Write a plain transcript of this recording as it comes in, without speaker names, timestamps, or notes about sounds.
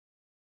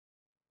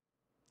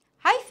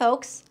Hi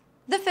folks,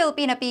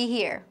 TheFilipinaPea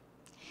here.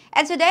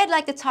 And today I'd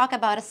like to talk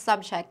about a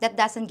subject that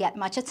doesn't get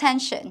much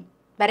attention,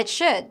 but it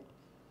should.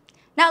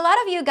 Now a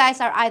lot of you guys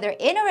are either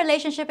in a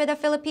relationship with a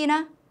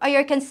Filipina or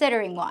you're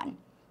considering one.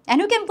 And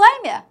who can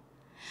blame you?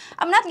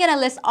 I'm not gonna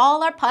list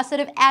all our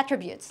positive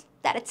attributes,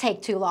 that'd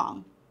take too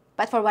long.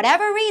 But for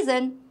whatever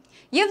reason,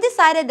 you've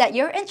decided that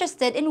you're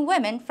interested in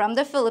women from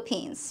the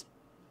Philippines.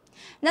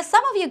 Now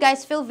some of you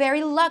guys feel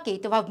very lucky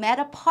to have met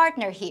a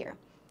partner here,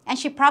 and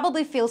she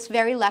probably feels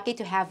very lucky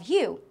to have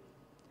you.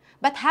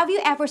 But have you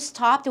ever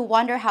stopped to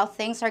wonder how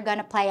things are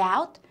gonna play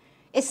out,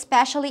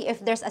 especially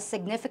if there's a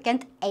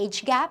significant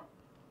age gap?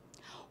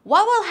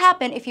 What will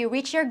happen if you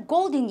reach your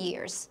golden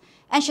years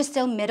and she's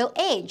still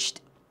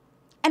middle-aged?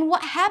 And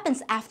what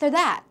happens after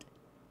that?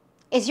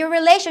 Is your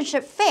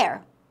relationship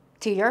fair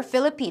to your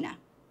Filipina?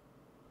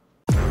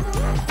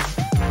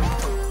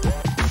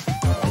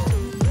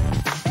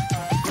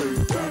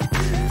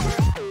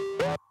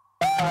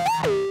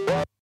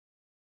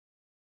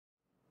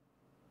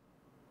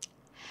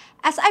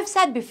 As I've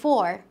said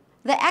before,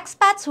 the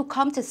expats who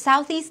come to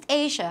Southeast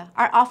Asia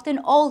are often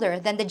older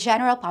than the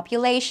general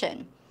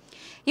population.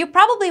 You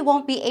probably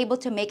won't be able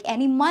to make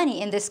any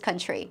money in this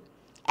country,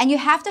 and you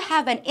have to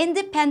have an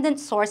independent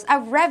source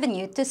of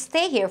revenue to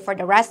stay here for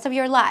the rest of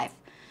your life.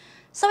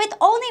 So it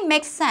only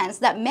makes sense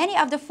that many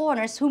of the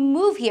foreigners who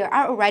move here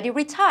are already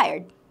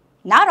retired.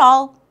 Not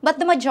all, but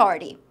the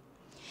majority.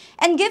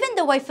 And given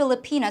the way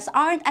Filipinas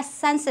aren't as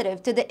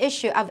sensitive to the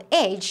issue of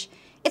age,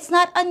 it's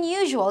not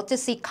unusual to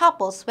see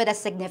couples with a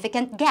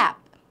significant gap.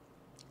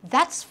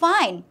 That's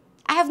fine.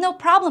 I have no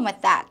problem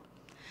with that.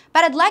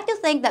 But I'd like to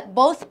think that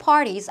both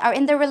parties are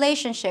in the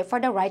relationship for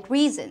the right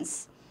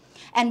reasons.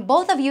 And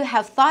both of you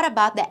have thought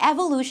about the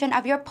evolution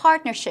of your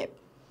partnership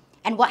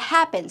and what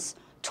happens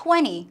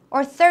 20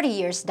 or 30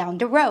 years down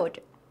the road.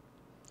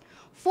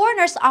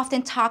 Foreigners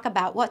often talk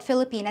about what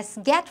Filipinas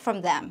get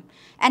from them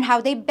and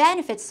how they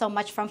benefit so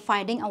much from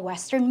finding a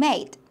Western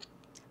mate.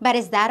 But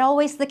is that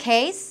always the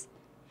case?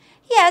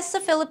 Yes, a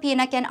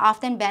Filipina can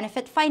often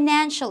benefit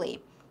financially,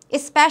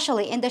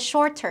 especially in the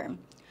short term,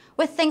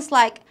 with things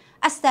like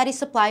a steady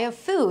supply of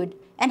food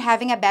and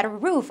having a better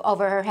roof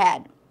over her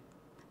head.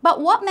 But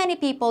what many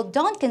people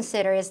don't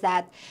consider is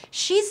that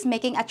she's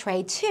making a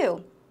trade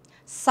too,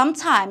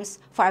 sometimes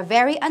for a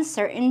very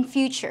uncertain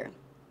future.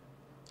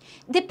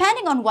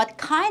 Depending on what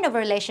kind of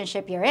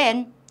relationship you're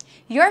in,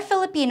 your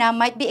Filipina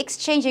might be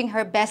exchanging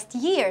her best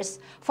years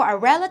for a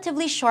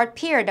relatively short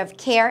period of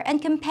care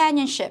and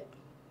companionship.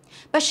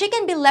 But she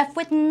can be left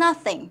with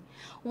nothing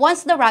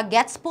once the rug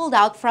gets pulled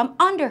out from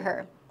under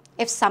her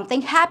if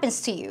something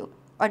happens to you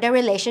or the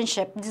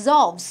relationship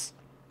dissolves.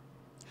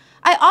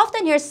 I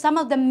often hear some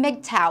of the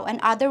MGTOW and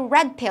other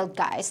red-pilled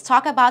guys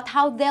talk about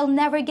how they'll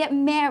never get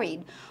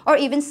married or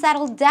even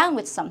settle down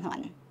with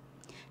someone.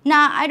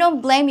 Now, I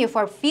don't blame you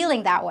for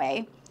feeling that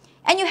way,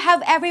 and you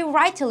have every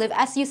right to live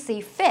as you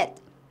see fit.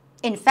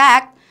 In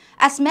fact,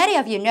 as many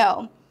of you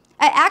know,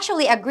 I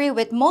actually agree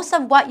with most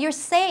of what you're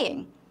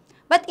saying.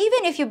 But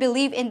even if you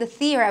believe in the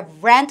theory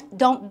of rent,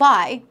 don't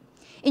buy,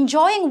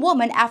 enjoying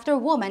woman after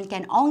woman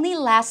can only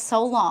last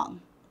so long.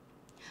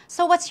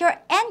 So what's your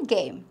end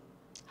game?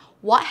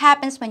 What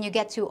happens when you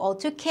get too old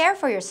to care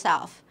for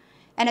yourself?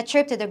 And a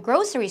trip to the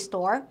grocery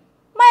store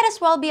might as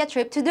well be a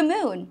trip to the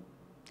moon.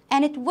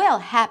 And it will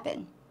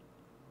happen.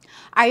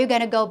 Are you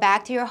going to go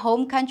back to your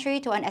home country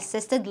to an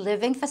assisted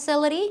living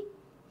facility?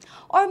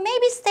 Or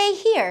maybe stay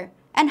here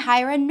and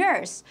hire a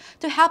nurse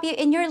to help you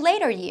in your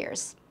later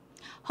years,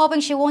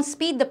 hoping she won't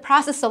speed the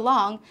process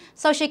along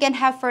so she can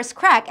have first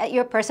crack at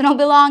your personal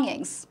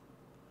belongings?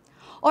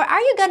 Or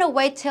are you gonna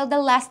wait till the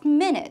last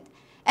minute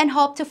and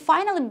hope to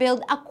finally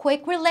build a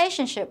quick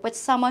relationship with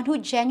someone who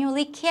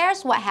genuinely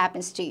cares what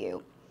happens to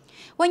you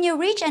when you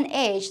reach an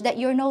age that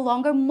you're no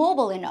longer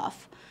mobile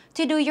enough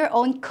to do your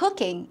own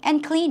cooking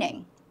and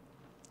cleaning?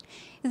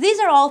 These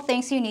are all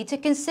things you need to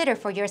consider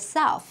for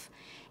yourself.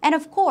 And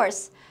of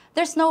course,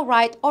 there's no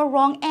right or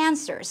wrong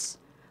answers.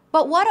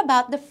 But what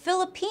about the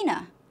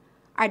Filipina?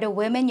 Are the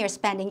women you're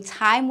spending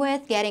time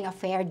with getting a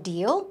fair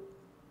deal?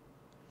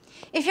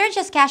 If you're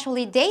just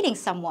casually dating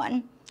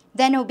someone,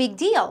 then no big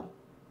deal.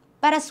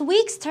 But as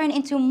weeks turn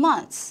into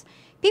months,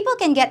 people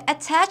can get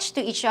attached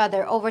to each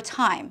other over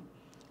time.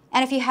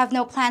 And if you have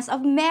no plans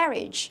of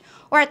marriage,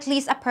 or at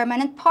least a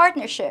permanent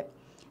partnership,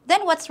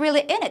 then what's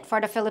really in it for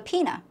the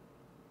Filipina?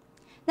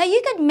 Now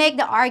you could make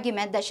the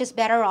argument that she's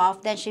better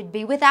off than she'd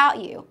be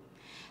without you,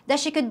 that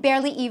she could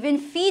barely even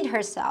feed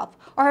herself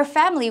or her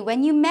family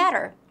when you met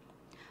her.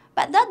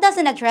 But that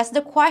doesn't address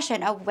the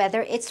question of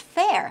whether it's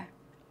fair.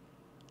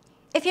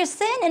 If you're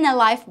sitting in a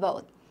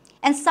lifeboat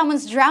and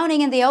someone's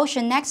drowning in the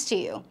ocean next to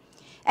you,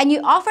 and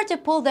you offer to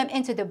pull them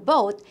into the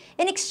boat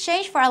in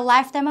exchange for a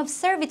lifetime of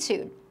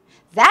servitude,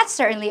 that's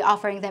certainly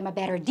offering them a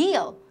better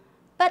deal.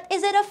 But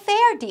is it a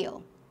fair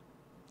deal?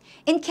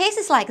 In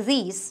cases like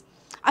these,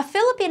 a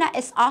Filipina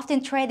is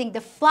often trading the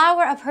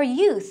flower of her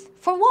youth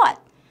for what?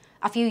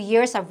 A few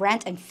years of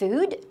rent and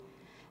food?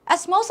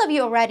 As most of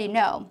you already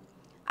know,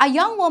 a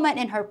young woman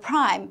in her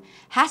prime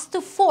has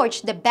to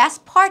forge the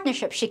best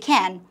partnership she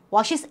can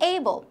while she's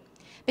able,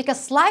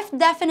 because life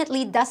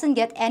definitely doesn't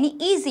get any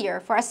easier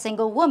for a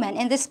single woman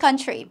in this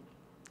country.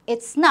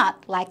 It's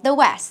not like the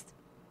West.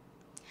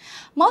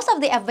 Most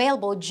of the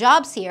available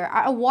jobs here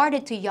are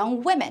awarded to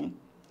young women,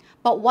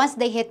 but once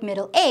they hit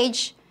middle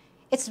age,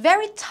 it's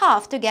very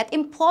tough to get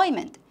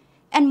employment,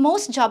 and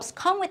most jobs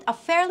come with a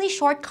fairly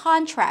short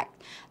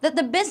contract that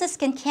the business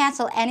can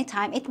cancel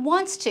anytime it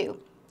wants to,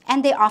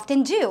 and they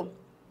often do,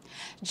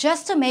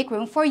 just to make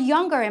room for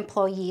younger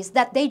employees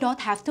that they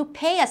don't have to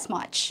pay as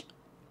much.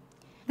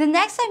 The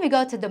next time you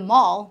go to the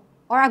mall,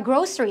 or a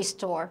grocery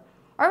store,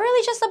 or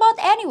really just about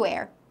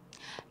anywhere,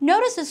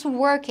 notice it's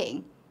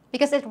working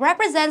because it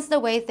represents the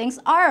way things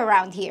are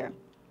around here.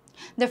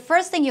 The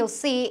first thing you'll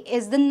see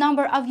is the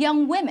number of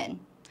young women,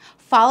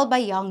 followed by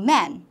young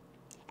men.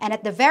 And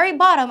at the very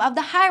bottom of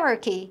the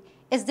hierarchy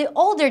is the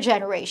older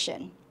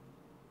generation.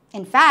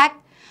 In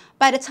fact,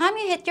 by the time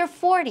you hit your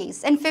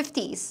 40s and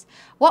 50s,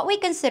 what we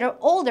consider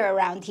older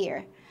around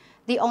here,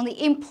 the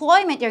only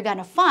employment you're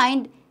gonna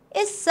find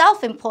is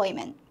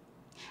self-employment.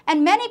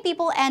 And many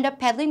people end up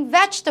peddling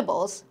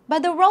vegetables by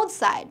the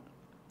roadside.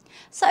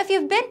 So if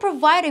you've been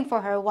providing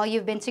for her while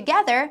you've been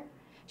together,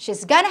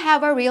 she's gonna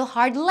have a real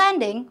hard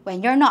landing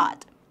when you're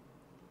not.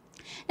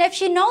 Now, if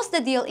she knows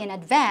the deal in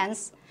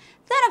advance,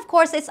 then of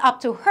course it's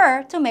up to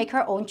her to make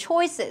her own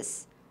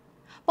choices.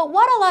 But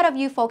what a lot of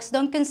you folks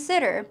don't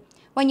consider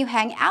when you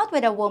hang out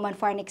with a woman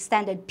for an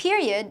extended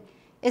period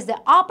is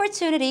the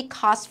opportunity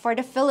cost for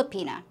the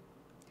Filipina.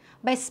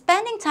 By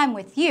spending time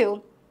with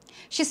you,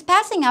 she's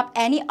passing up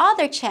any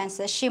other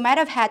chances she might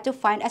have had to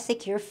find a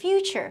secure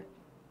future.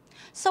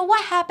 So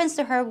what happens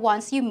to her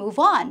once you move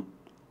on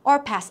or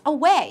pass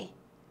away?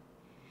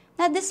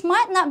 Now, this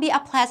might not be a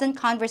pleasant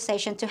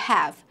conversation to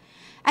have,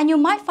 and you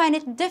might find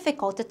it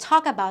difficult to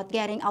talk about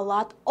getting a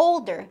lot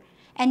older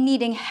and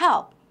needing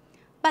help.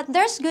 But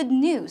there's good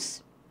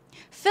news.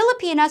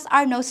 Filipinas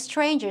are no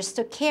strangers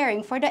to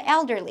caring for the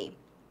elderly.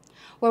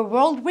 We're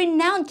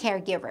world-renowned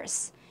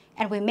caregivers,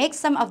 and we make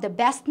some of the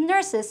best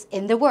nurses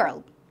in the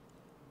world.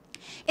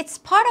 It's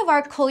part of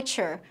our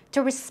culture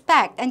to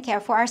respect and care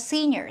for our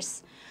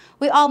seniors.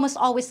 We almost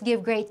always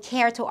give great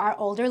care to our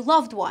older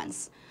loved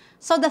ones.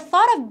 So the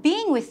thought of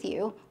being with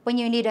you when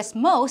you need us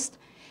most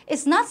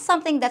is not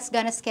something that's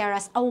gonna scare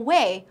us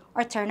away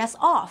or turn us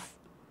off.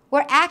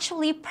 We're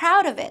actually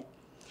proud of it.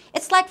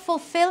 It's like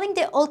fulfilling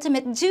the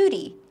ultimate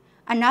duty,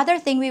 another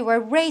thing we were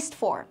raised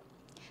for,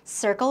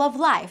 circle of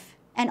life,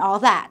 and all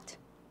that.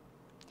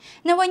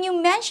 Now, when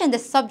you mention the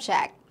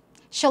subject,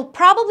 she'll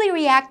probably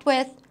react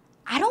with,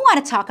 I don't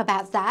want to talk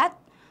about that.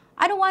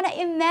 I don't want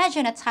to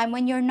imagine a time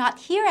when you're not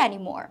here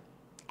anymore.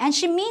 And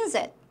she means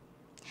it.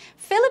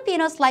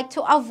 Filipinos like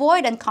to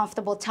avoid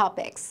uncomfortable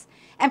topics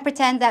and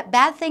pretend that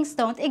bad things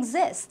don't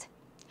exist.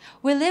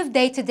 We live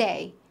day to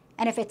day,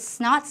 and if it's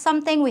not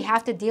something we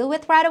have to deal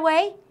with right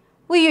away,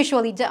 we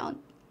usually don't.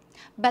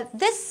 But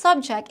this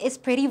subject is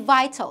pretty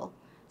vital,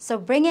 so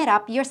bring it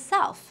up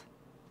yourself.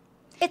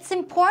 It's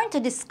important to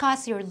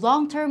discuss your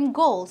long-term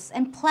goals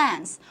and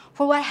plans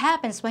for what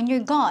happens when you're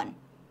gone.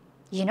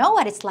 You know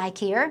what it's like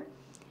here.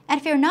 And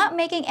if you're not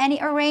making any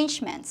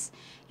arrangements,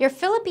 your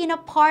Filipino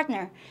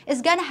partner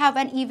is gonna have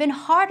an even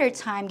harder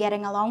time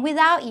getting along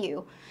without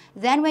you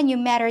than when you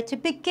met her to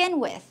begin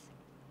with.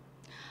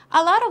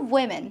 A lot of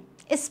women,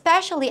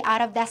 especially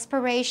out of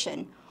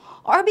desperation,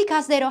 or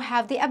because they don't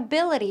have the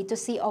ability to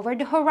see over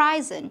the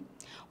horizon,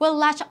 will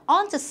latch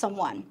onto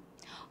someone,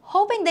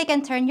 hoping they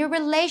can turn your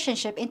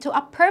relationship into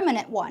a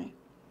permanent one.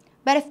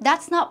 But if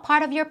that's not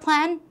part of your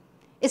plan,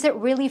 is it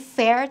really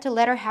fair to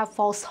let her have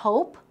false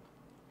hope?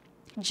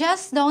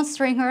 Just don't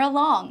string her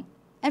along.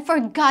 And for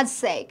God's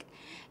sake,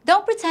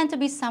 don't pretend to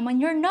be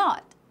someone you're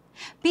not.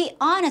 Be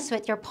honest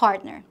with your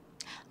partner.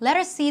 Let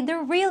her see the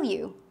real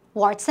you,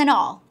 warts and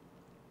all.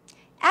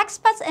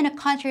 Expats in a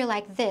country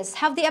like this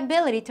have the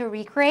ability to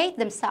recreate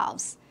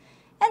themselves,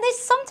 and they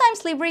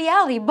sometimes leave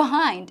reality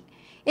behind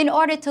in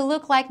order to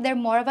look like they're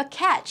more of a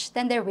catch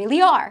than they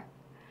really are.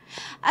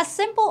 A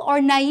simple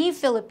or naive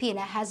Filipina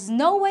has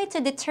no way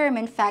to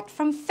determine fact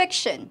from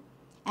fiction,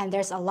 and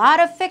there's a lot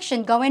of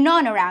fiction going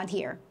on around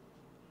here.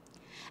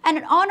 And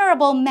an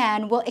honorable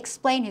man will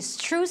explain his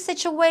true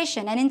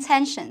situation and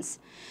intentions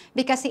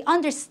because he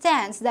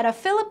understands that a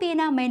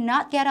Filipina may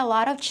not get a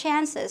lot of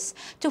chances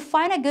to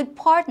find a good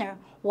partner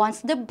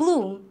once the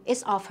bloom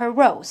is off her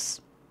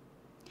rose.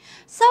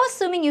 So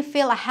assuming you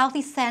feel a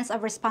healthy sense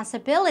of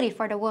responsibility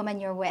for the woman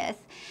you're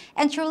with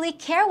and truly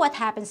care what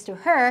happens to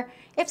her,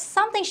 if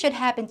something should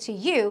happen to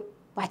you,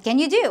 what can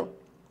you do?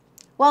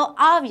 Well,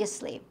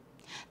 obviously,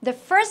 the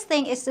first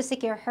thing is to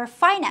secure her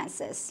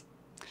finances.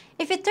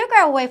 If you took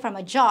her away from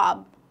a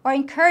job or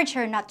encourage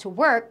her not to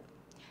work,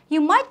 you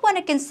might want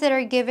to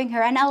consider giving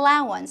her an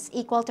allowance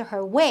equal to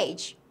her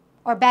wage,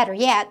 or better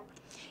yet,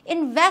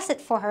 invest it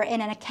for her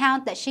in an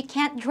account that she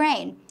can't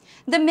drain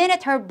the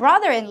minute her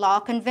brother-in-law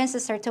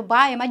convinces her to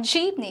buy him a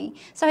jeepney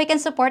so he can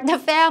support the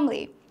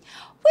family,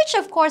 which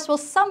of course will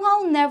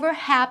somehow never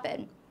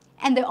happen,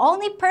 and the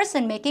only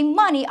person making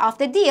money off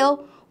the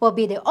deal will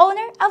be the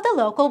owner of the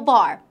local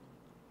bar.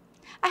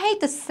 I hate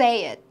to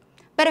say it,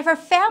 But if her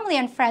family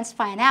and friends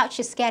find out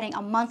she's getting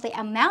a monthly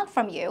amount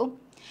from you,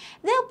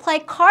 they'll play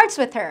cards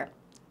with her.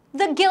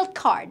 The guilt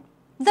card,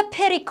 the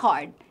pity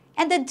card,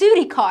 and the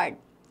duty card,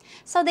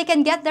 so they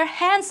can get their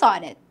hands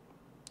on it.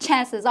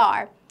 Chances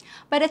are,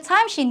 by the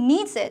time she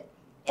needs it,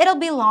 it'll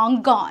be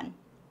long gone.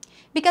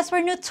 Because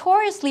we're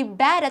notoriously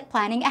bad at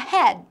planning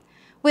ahead,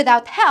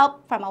 without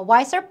help from a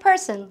wiser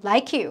person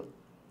like you.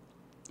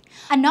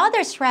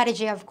 Another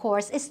strategy, of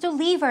course, is to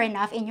leave her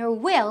enough in your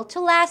will to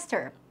last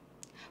her.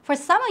 For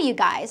some of you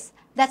guys,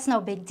 that's no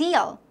big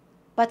deal.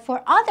 But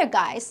for other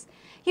guys,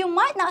 you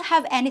might not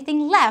have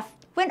anything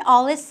left when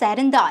all is said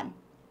and done.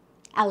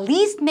 At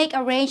least make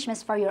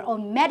arrangements for your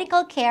own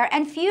medical care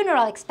and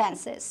funeral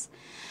expenses.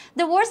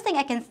 The worst thing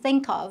I can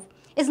think of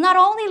is not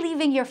only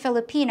leaving your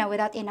Filipina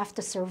without enough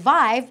to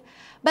survive,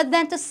 but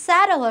then to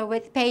saddle her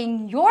with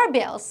paying your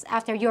bills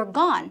after you're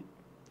gone.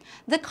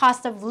 The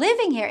cost of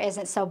living here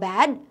isn't so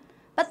bad,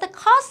 but the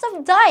cost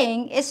of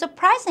dying is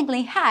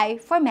surprisingly high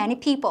for many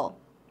people.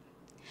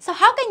 So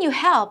how can you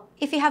help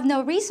if you have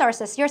no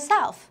resources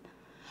yourself?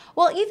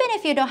 Well, even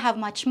if you don't have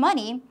much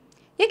money,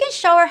 you can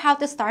show her how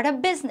to start a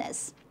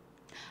business.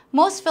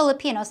 Most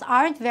Filipinos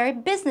aren't very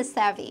business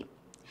savvy.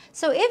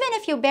 So even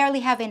if you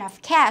barely have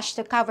enough cash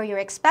to cover your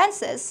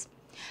expenses,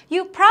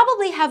 you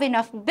probably have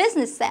enough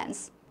business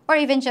sense, or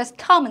even just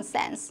common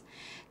sense,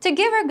 to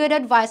give her good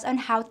advice on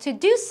how to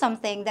do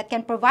something that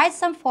can provide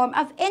some form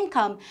of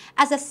income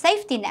as a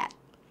safety net.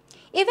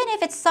 Even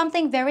if it's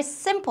something very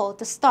simple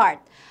to start,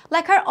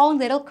 like her own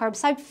little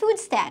curbside food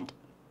stand.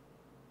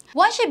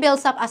 Once she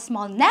builds up a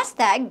small nest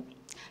egg,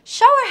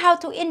 show her how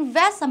to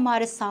invest a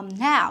modest sum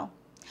now,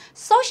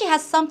 so she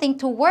has something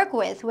to work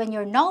with when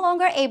you're no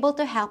longer able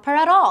to help her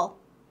at all.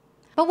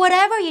 But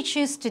whatever you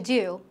choose to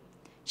do,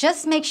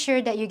 just make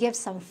sure that you give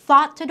some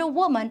thought to the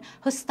woman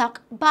who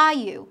stuck by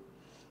you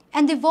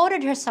and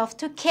devoted herself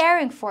to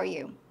caring for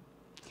you.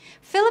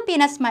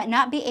 Filipinas might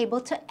not be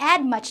able to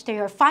add much to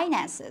your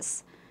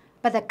finances,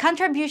 but the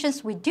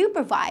contributions we do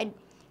provide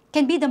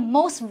can be the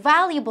most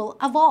valuable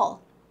of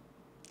all.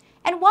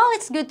 And while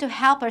it's good to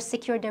help her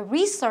secure the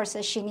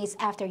resources she needs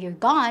after you're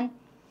gone,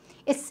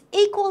 it's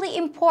equally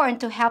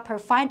important to help her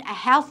find a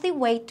healthy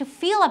way to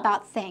feel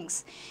about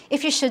things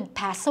if you should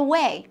pass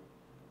away.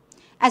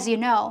 As you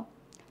know,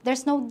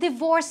 there's no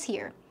divorce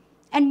here,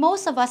 and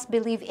most of us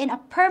believe in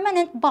a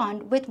permanent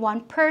bond with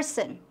one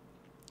person.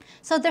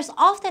 So there's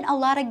often a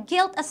lot of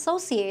guilt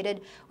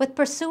associated with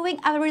pursuing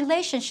a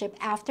relationship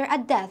after a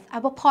death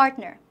of a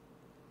partner.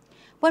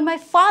 When my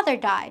father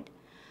died,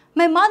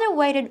 my mother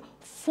waited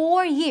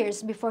 4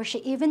 years before she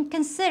even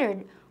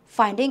considered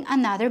finding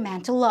another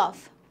man to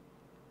love.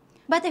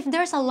 But if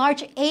there's a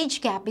large age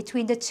gap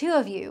between the two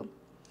of you,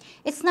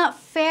 it's not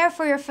fair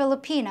for your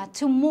Filipina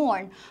to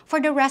mourn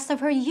for the rest of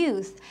her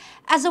youth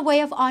as a way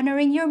of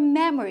honoring your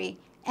memory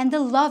and the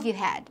love you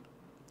had.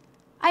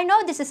 I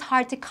know this is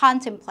hard to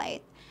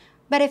contemplate,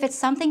 but if it's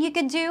something you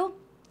could do,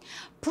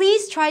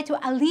 please try to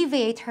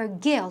alleviate her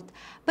guilt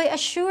by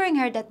assuring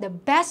her that the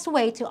best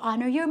way to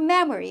honor your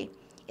memory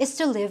is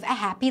to live a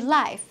happy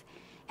life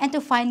and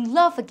to find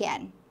love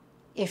again,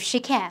 if she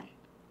can.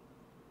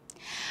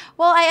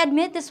 Well, I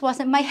admit this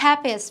wasn't my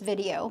happiest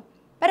video,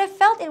 but I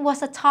felt it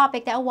was a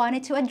topic that I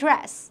wanted to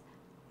address.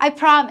 I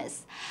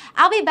promise,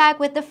 I'll be back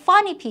with the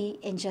Funny Pea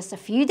in just a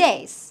few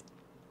days.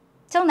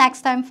 Till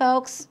next time,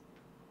 folks.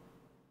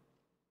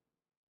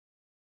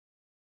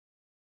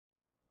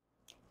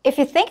 If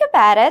you think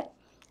about it,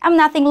 I'm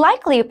nothing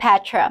like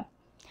Cleopatra.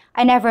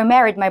 I never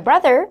married my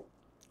brother,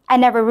 I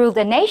never ruled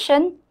a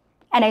nation,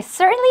 and I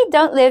certainly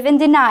don't live in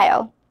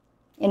denial.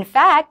 In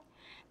fact,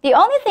 the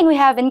only thing we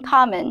have in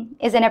common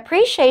is an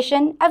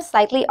appreciation of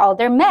slightly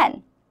older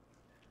men.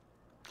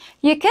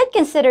 You could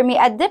consider me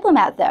a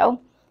diplomat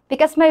though,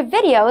 because my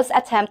videos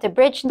attempt to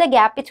bridge the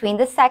gap between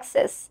the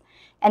sexes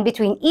and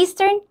between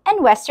Eastern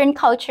and Western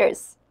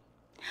cultures.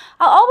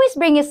 I'll always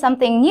bring you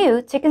something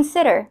new to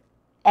consider,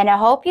 and I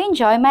hope you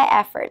enjoy my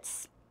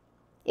efforts.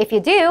 If you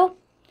do,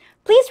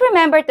 please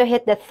remember to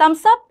hit the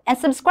thumbs up and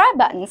subscribe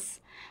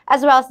buttons,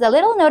 as well as the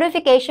little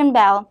notification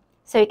bell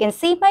so you can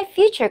see my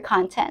future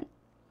content.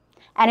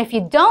 And if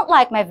you don't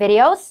like my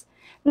videos,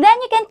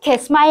 then you can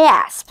kiss my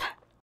ass.